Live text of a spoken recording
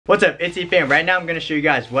What's up, it's Ethan. Right now I'm going to show you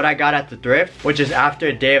guys what I got at the thrift, which is after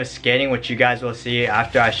a day of skating, which you guys will see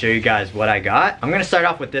after I show you guys what I got. I'm going to start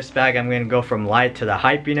off with this bag. I'm going to go from light to the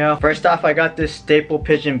hype, you know. First off, I got this Staple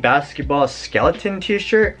Pigeon basketball skeleton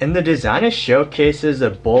t-shirt, and the designer showcases a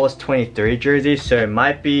Bulls 23 jersey, so it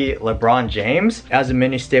might be LeBron James. It has a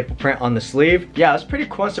mini staple print on the sleeve. Yeah, it was pretty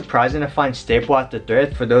cool and surprising to find Staple at the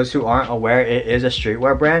thrift. For those who aren't aware, it is a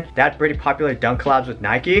streetwear brand. They had pretty popular dunk collabs with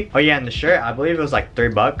Nike. Oh yeah, and the shirt, I believe it was like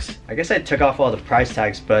 $3. I guess I took off all the price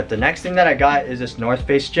tags, but the next thing that I got is this North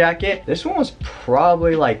Face jacket. This one was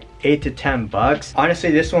probably like $8 to $10.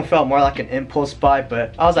 Honestly, this one felt more like an impulse buy,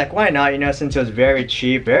 but I was like, why not, you know, since it was very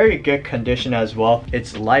cheap, very good condition as well.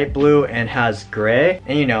 It's light blue and has gray,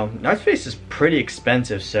 and you know, North Face is pretty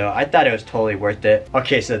expensive, so I thought it was totally worth it.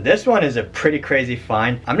 Okay, so this one is a pretty crazy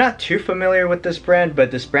find. I'm not too familiar with this brand,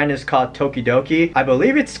 but this brand is called Tokidoki. I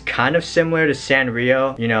believe it's kind of similar to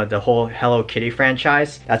Sanrio, you know, the whole Hello Kitty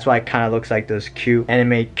franchise. That's why it kind of looks like those cute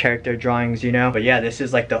anime character drawings, you know. But yeah, this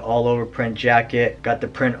is like the all over print jacket. Got the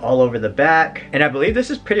print all over the back, and I believe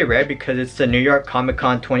this is pretty rare because it's the New York Comic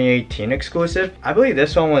Con 2018 exclusive. I believe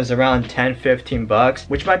this one was around $10-15,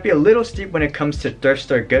 which might be a little steep when it comes to thrift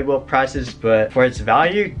store Goodwill prices, but for its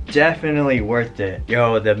value, definitely worth it.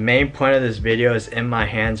 Yo, the main point of this video is in my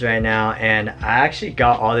hands right now, and I actually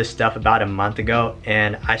got all this stuff about a month ago,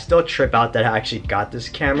 and I still trip out that I actually got this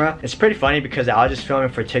camera. It's pretty funny because I was just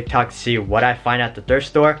filming for TikTok to see what I find at the thrift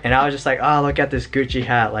store, and I was just like, oh, look at this Gucci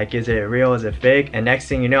hat, like, is it real, is it fake? And next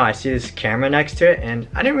thing you know, I see this camera next to it, and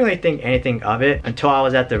I didn't really think anything of it until I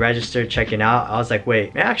was at the register checking out. I was like,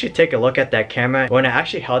 wait, may I actually take a look at that camera? When I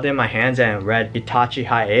actually held it in my hands and read Hitachi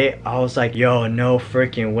Hi8, I was like, yo, no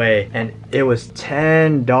freaking way. And it was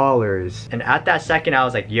 $10. And at that second, I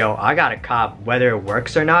was like, yo, I got a cop whether it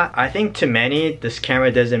works or not. I think to many, this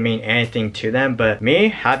camera doesn't mean anything to them, but me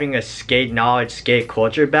having a skate knowledge, skate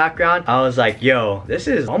culture background, I was like, yo, this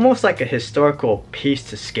is almost like a historical piece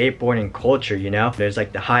to skateboarding culture, you know? There's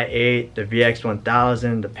like the Hi8, the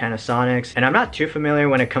VX1000, the Panasonics, and I'm not too familiar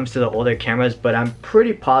when it comes to the older cameras, but I'm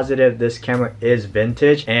pretty positive this camera is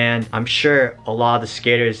vintage, and I'm sure a lot of the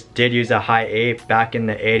skaters did use a Hi8 back in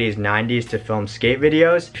the 80s, 90s to film skate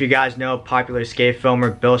videos. If you guys know popular skate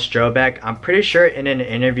filmer Bill Strobeck, I'm pretty sure in an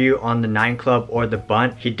interview on the 9 Club or the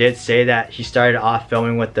Bunt, he did say that he started off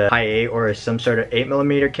filming with the Hi8 or some sort of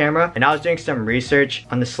 8mm camera. And I was doing some research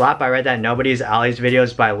on the slap. I read that Nobody's Alley's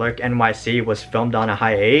videos by Lurk NYC was filmed on a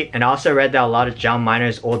Hi8, and I also read that a lot of John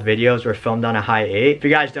Miner's old videos were filmed on a Hi8. If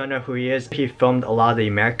you guys don't know who he is, he filmed a lot of the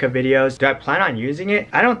America videos. Do I plan on using it?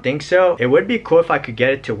 I don't think so. It would be cool if I could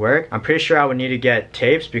get it to work. I'm pretty sure I would need to get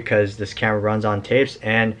tapes because this camera runs on tapes,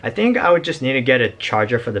 and I think I would just need to get a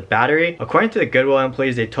charger for the battery. According to the Goodwill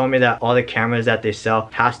employees, they told me that all the cameras that they sell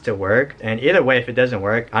has to work, and either way, if it doesn't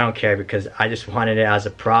work, I don't care because I just wanted it as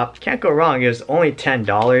a prop. Can't go wrong. It was only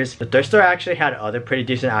 $10. The thrift store actually had other pretty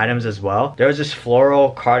decent items as well. There was this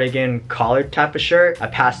floral cardigan collared type of shirt. I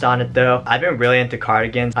passed on it though. I've been really into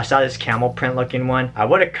cardigans. I saw this camel print looking one. I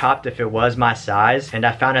would have copped if it was my size, and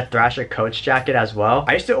I found a Thrasher Coach jacket as well.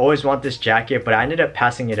 I used to always want this jacket, but I ended up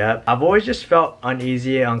passing it up. I've always just felt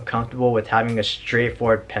uneasy and uncomfortable with having a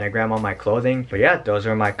straightforward pentagram on my clothing. But yeah, those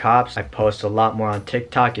are my cops. I post a lot more on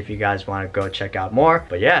TikTok if you guys want to go check out more.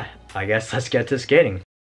 But yeah, I guess let's get to skating.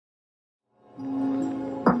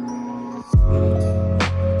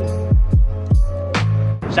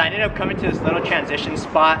 So I ended up coming to this little transition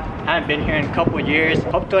spot. I haven't been here in a couple of years.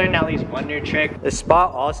 Hope to learn at least one new trick. This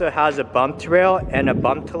spot also has a bump rail and a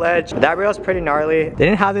bump ledge. That rail is pretty gnarly. They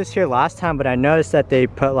didn't have this here last time, but I noticed that they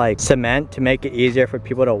put like cement to make it easier for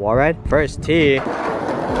people to wall ride. First tee.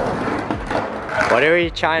 What are we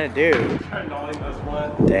trying to do?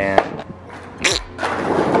 Damn.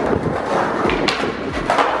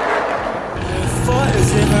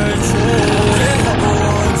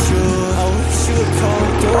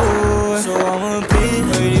 So I'ma be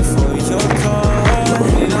waiting for your call,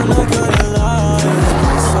 and I'm not gonna lie,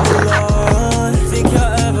 it's so long. Think I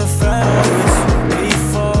ever felt this way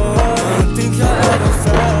before? Think I ever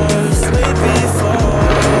felt this way before?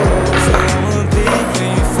 So I'ma be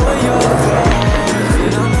waiting for your call,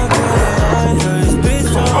 and I'm not gonna lie, it's been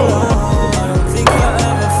so long.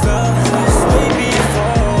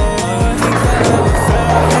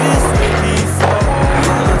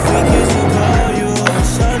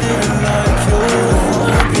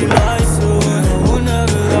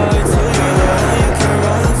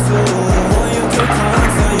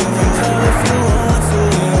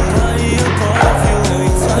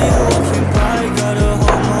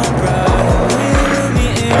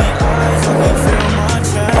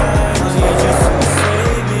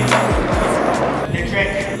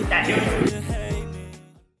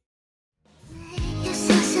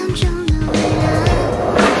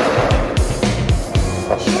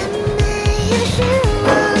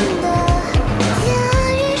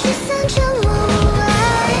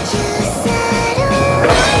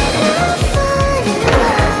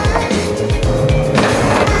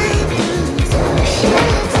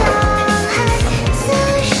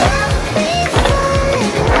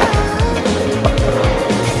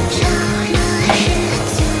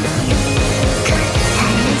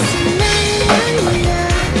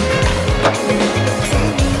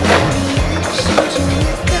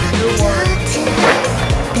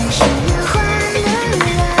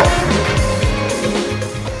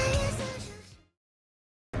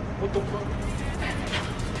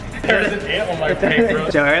 There's an ant on my face, bro.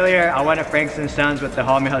 So earlier, I went to Franks & Sons with the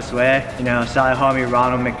homie Josue. You know, saw the homie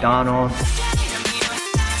Ronald McDonald.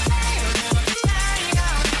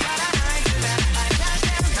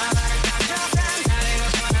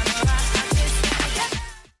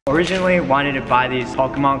 Originally wanted to buy these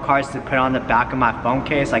Pokemon cards to put on the back of my phone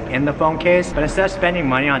case, like in the phone case. But instead of spending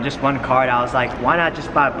money on just one card, I was like, why not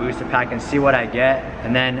just buy a booster pack and see what I get?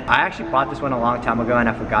 And then I actually bought this one a long time ago and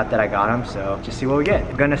I forgot that I got them, so just see what we get.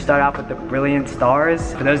 We're gonna start off with the Brilliant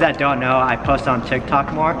Stars. For those that don't know, I post on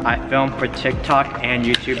TikTok more. I film for TikTok and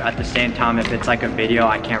YouTube at the same time. If it's like a video,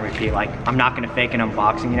 I can't repeat. Like, I'm not gonna fake an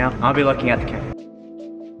unboxing, you know? I'll be looking at the camera.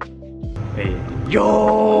 Hey.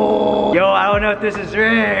 Yo, I don't know if this is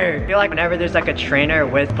rare. I feel like whenever there's like a trainer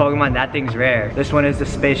with Pokemon, that thing's rare. This one is the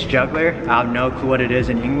Space Juggler. I have no clue what it is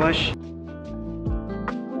in English.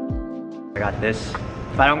 I got this.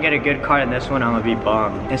 If I don't get a good card in this one, I'm gonna be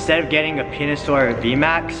bummed. Instead of getting a Venusaur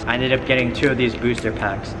VMAX, I ended up getting 2 of these booster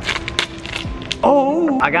packs.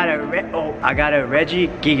 Oh, I got a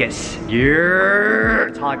Regigigas. Yeah,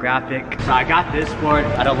 it's holographic. So I got this board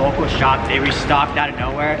at a local shop. They restocked out of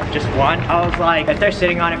nowhere, just one. I was like, if they're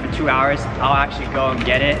sitting on it for 2 hours, I'll actually go and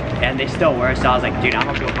get it. And they still were, so I was like, dude, I'm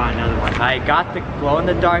gonna go find another one. I got the glow in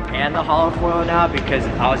the dark and the hollow foil now because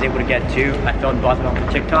I was able to get 2. I filmed both of them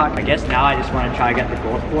for TikTok. I guess now I just want to try to get the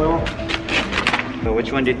gold foil. So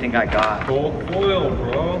which one do you think I got? Gold foil,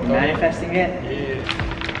 bro. Manifesting it? Yeah.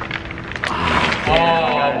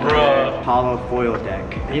 Yeah, oh, bro. Hollow foil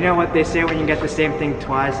deck. You know what they say when you get the same thing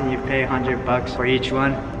twice and you pay $100 for each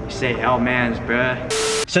one? You say, hell mans, bruh.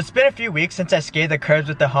 So it's been a few weeks since I skated the curbs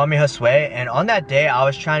with the homie Josue, and on that day I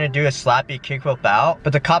was trying to do a slappy kickflip out,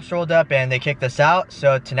 but the cops rolled up and they kicked us out.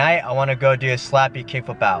 So tonight I want to go do a slappy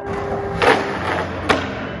kickflip out.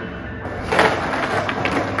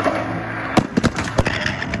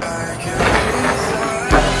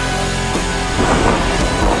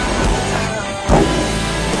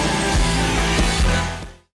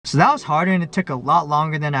 So that was harder and it took a lot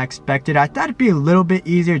longer than I expected. I thought it'd be a little bit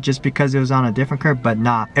easier just because it was on a different curve, but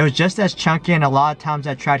nah. It was just as chunky, and a lot of times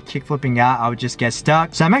I tried kick flipping out, I would just get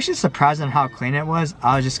stuck. So I'm actually surprised on how clean it was.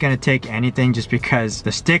 I was just gonna take anything just because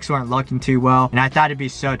the sticks weren't looking too well. And I thought it'd be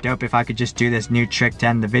so dope if I could just do this new trick to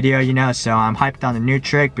end the video, you know? So I'm hyped on the new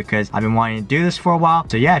trick because I've been wanting to do this for a while.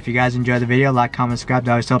 So yeah, if you guys enjoyed the video, like, comment, subscribe,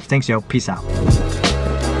 that always helps. Thanks, yo, peace out.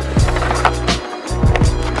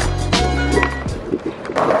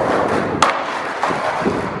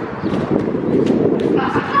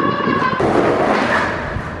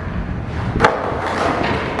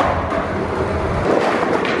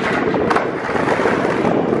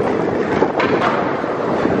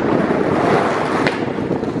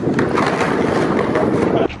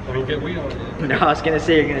 No, I was gonna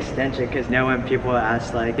say you're gonna stench it because no when people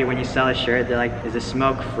ask like, when you sell a shirt, they're like, is it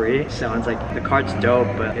smoke free? Someone's like, the card's dope,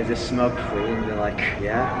 but is it smoke free? And they're like,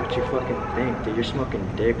 yeah, what you fucking think? Dude, you're smoking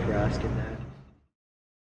dick for asking that.